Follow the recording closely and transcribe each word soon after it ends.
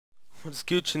What's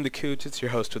Gooch the Cooch? It's your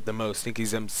host with the most,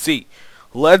 Stinky's MC.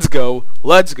 Let's go,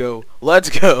 let's go, let's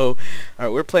go.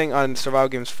 Alright, we're playing on Survival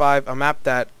Games 5, a map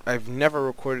that I've never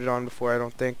recorded on before, I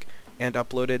don't think, and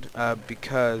uploaded,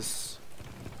 because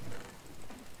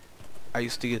I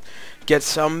used to get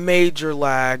some major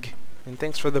lag, and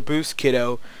thanks for the boost,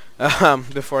 kiddo,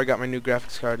 before I got my new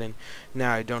graphics card, and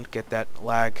now I don't get that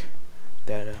lag,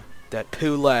 that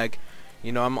poo lag.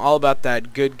 You know, I'm all about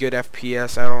that good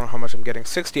FPS. I don't know how much I'm getting.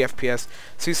 60 FPS.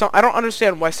 See, I don't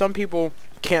understand why some people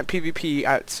can't PvP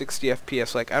at 60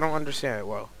 FPS. Like, I don't understand it.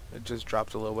 Well, it just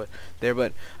dropped a little bit there,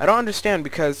 but I don't understand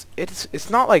because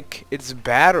it's not like it's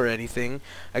bad or anything.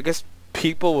 I guess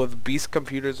people with beast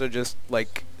computers are just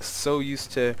like so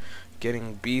used to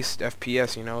getting beast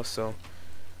FPS, you know. So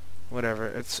whatever.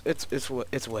 It's whatever.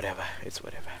 It's whatever. It's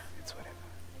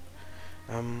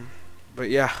whatever. But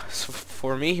yeah, so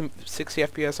for me, 60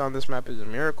 FPS on this map is a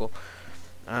miracle.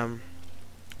 But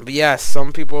yeah,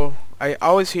 some people, I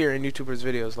always hear in YouTubers'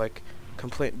 videos like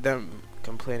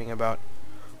complaining about,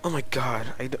 oh my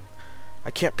god, I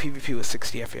can't PvP with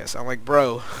 60 FPS. I'm like,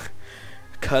 bro,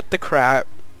 cut the crap.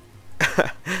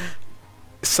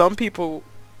 Some people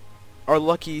are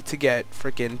lucky to get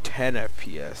freaking 10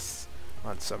 FPS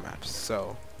on some maps.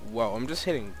 So, well, I'm just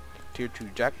hitting tier 2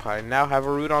 jackpot and now have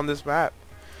a root on this map.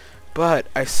 But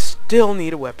I still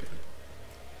need a weapon.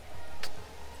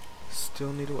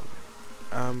 Still need a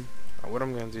weapon. What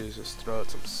I'm gonna do is just throw out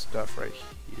some stuff right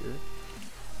here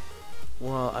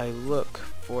while I look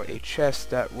for a chest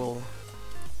that will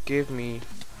give me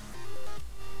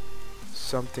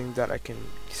something that I can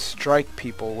strike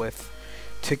people with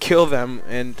to kill them,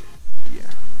 and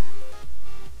yeah,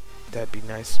 that'd be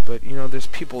nice. But you know, there's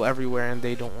people everywhere and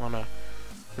they don't wanna.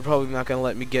 They're probably not going to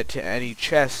let me get to any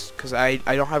chests because I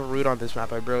don't have a route on this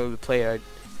map. I barely play it.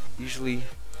 I usually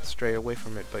stray away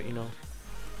from it, but you know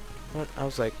what? I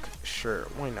was like, sure,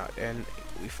 why not? And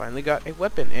we finally got a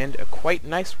weapon, and a quite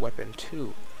nice weapon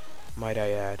too, might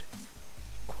I add.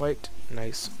 Quite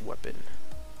nice weapon.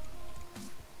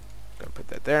 Gonna put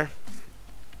that there.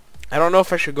 I don't know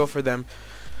if I should go for them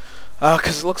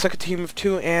because it looks like a team of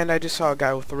two, and I just saw a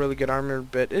guy with a really good armor,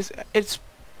 but it's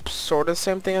sort of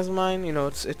same thing as mine, you know.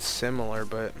 It's similar,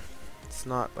 but it's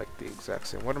not like the exact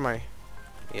same. What am I?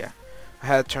 Yeah, I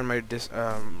had to turn my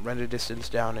render distance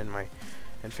down and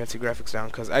fancy graphics down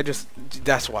because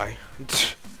that's why.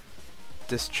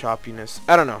 This choppiness.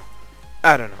 I don't know.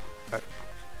 Let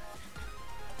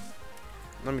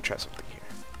me try something here.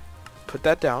 Put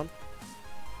that down,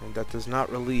 and that does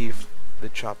not relieve the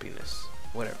choppiness.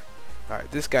 Whatever. All right,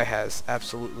 this guy has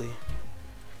absolutely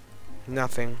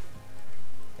nothing.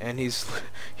 And he's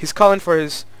calling for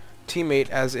his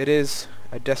teammate as it is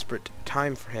a desperate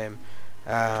time for him.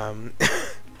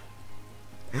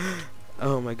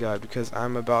 Oh my god, because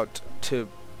I'm about to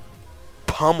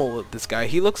pummel this guy.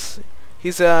 He's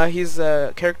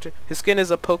a character. His skin is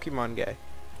a Pokemon guy.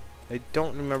 I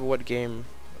don't remember what game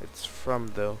it's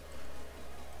from though.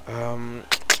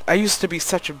 I used to be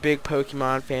such a big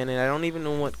Pokemon fan, and I don't even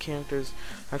know what characters.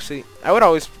 Actually, I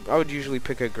would usually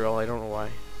pick a girl. I don't know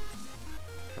why.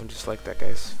 I'm just like that,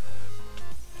 guys.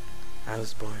 I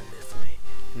was born this way.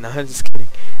 No, I'm just kidding.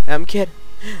 I'm kidding.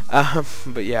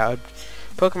 But yeah,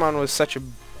 Pokemon was such a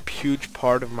huge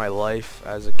part of my life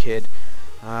as a kid.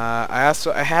 I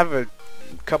have a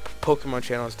couple Pokemon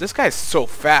channels. This guy's so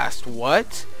fast.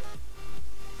 What?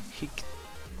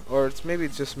 Maybe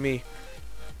it's just me.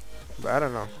 But I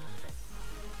don't know.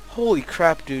 Holy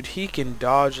crap, dude. He can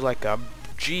dodge like a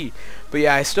G. But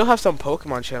yeah, I still have some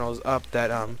Pokemon channels up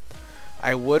that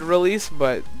I would release,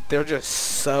 but they're just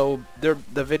so the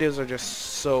videos are just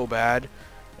so bad,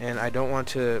 and I don't want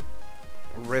to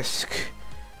risk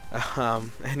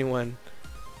anyone.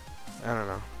 I don't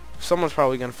know. Someone's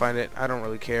probably gonna find it. I don't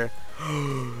really care.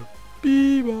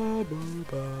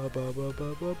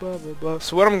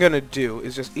 So what I'm gonna do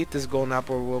is just eat this golden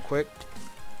apple real quick,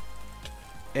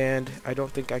 and I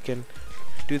don't think I can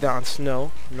do that on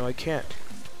snow. No, I can't.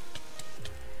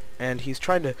 And he's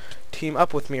trying to team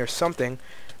up with me or something,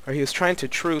 or he was trying to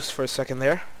truce for a second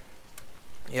there.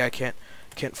 Yeah, I can't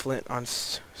flint on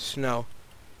snow,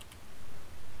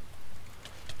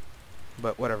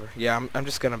 but whatever. Yeah, I'm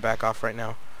just gonna back off right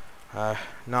now.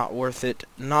 Not worth it.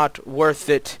 Not worth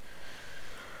it.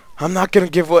 I'm not gonna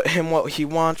give him what he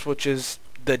wants, which is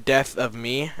the death of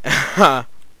me.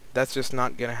 That's just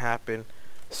not gonna happen,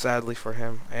 sadly for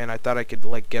him. And I thought I could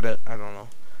like get it. I don't know.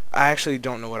 I actually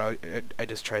don't know what I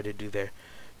just tried to do there,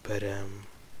 but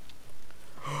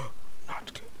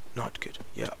not good, not good.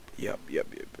 Yep.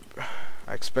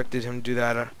 I expected him to do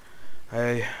that.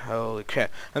 Holy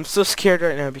crap! I'm so scared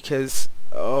right now because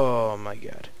oh my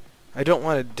god, I don't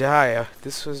want to die.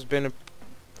 This has been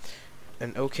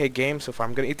an okay game so far.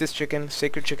 I'm gonna eat this chicken.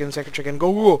 Sacred chicken, sacred chicken.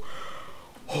 Go, go, go.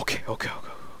 Okay, okay, okay.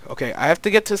 Okay, I have to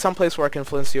get to some place where I can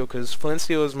flint steel, because flint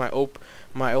steel is my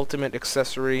ultimate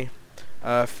accessory.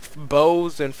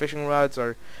 Bows and fishing rods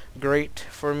are great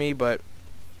for me, but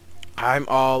I'm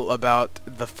all about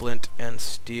the flint and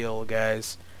steel,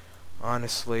 guys.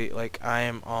 Honestly, like, I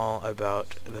am all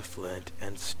about the flint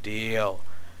and steel.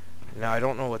 Now, I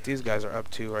don't know what these guys are up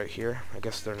to right here. I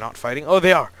guess they're not fighting. Oh,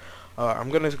 they are! I'm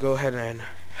gonna go ahead and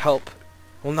help.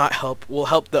 Well, not help. We'll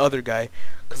help the other guy,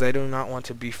 because I do not want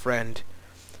to befriend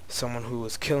someone who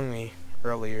was killing me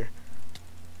earlier.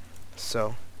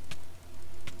 So,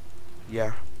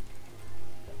 yeah.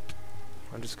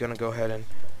 I'm just gonna go ahead and...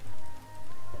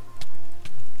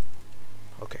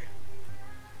 Okay.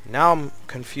 Now I'm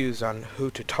confused on who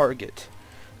to target,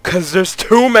 because there's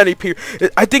too many people.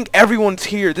 I think everyone's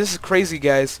here. This is crazy,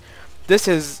 guys. This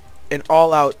is an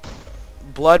all-out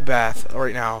bloodbath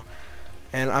right now.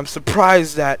 And I'm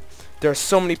surprised that there are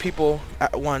so many people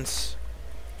at once.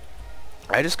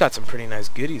 I just got some pretty nice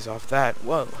goodies off that.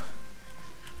 Whoa.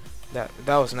 That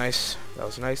was nice. That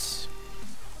was nice.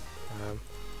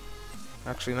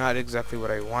 Actually, not exactly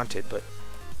what I wanted, but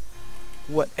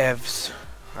whatevs.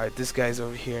 Alright, this guy's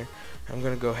over here. I'm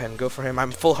gonna go ahead and go for him.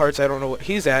 I'm full hearts. I don't know what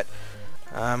he's at.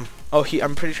 I'm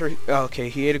pretty sure. Okay,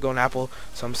 he ate a golden apple.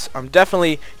 So I'm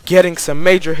definitely getting some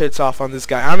major hits off on this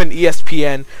guy. I'm an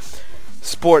ESPN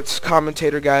sports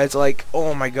commentator, guys. Like,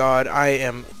 oh my god, I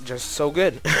am just so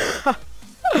good.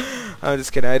 I'm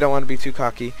just kidding. I don't want to be too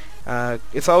cocky.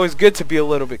 It's always good to be a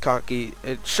little bit cocky.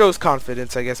 It shows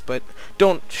confidence, I guess, but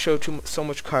don't show so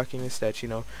much cockiness that, you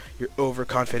know, you're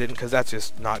overconfident, because that's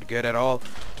just not good at all.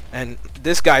 And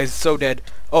this guy is so dead.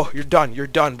 Oh, you're done. You're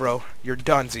done, bro. You're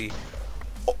done, Z.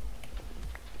 Oh.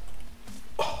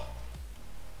 Oh.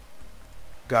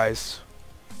 Guys,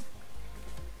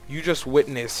 you just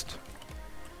witnessed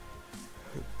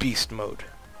beast mode.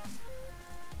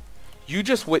 You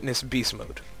just witnessed beast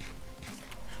mode.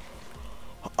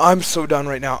 I'm so done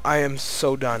right now. I am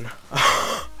so done.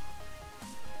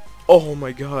 Oh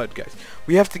my god, guys.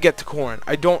 We have to get to corn.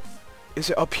 I don't... Is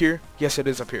it up here? Yes, it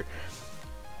is up here.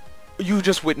 You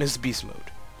just witnessed beast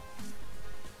mode.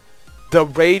 The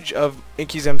rage of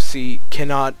Inky's MC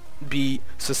cannot be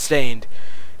sustained.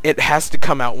 It has to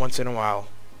come out once in a while.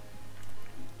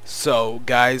 So,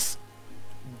 guys,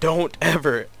 don't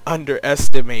ever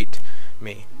underestimate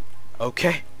me.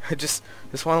 Okay? I just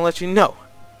want to let you know.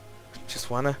 Just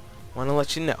wanna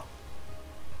let you know.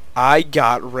 I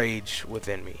got rage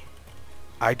within me.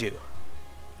 I do.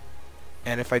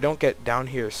 And if I don't get down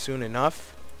here soon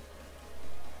enough,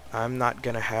 I'm not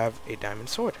gonna have a diamond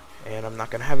sword. And I'm not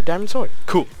gonna have a diamond sword.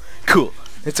 Cool. Cool.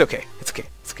 It's okay. It's okay.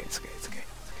 It's okay. It's okay. It's okay. It's okay.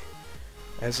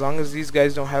 As long as these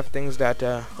guys don't have things that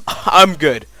I'm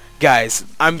good. Guys,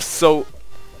 I'm so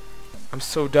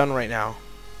done right now.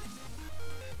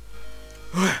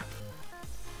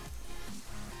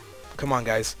 Come on,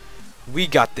 guys. We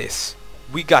got this.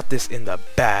 We got this in the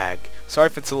bag. Sorry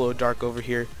if it's a little dark over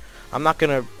here. I'm not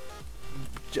gonna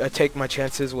take my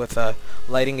chances with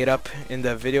lighting it up in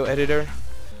the video editor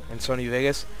in Sony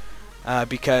Vegas,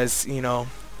 because, you know,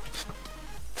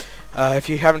 if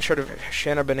you haven't heard of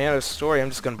Shanna Banana's story, I'm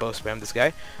just gonna bow spam this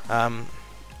guy.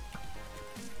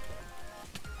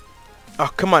 Oh,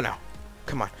 come on now.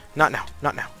 Come on. Not now.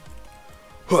 Not now.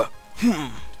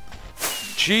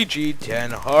 GG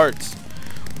 10 hearts.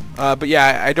 But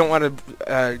yeah, I don't want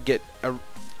to get a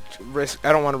risk.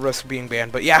 I don't want to risk being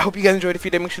banned. But yeah, I hope you guys enjoyed. If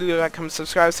you did, make sure to leave a like, comment,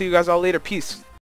 subscribe. See you guys all later. Peace.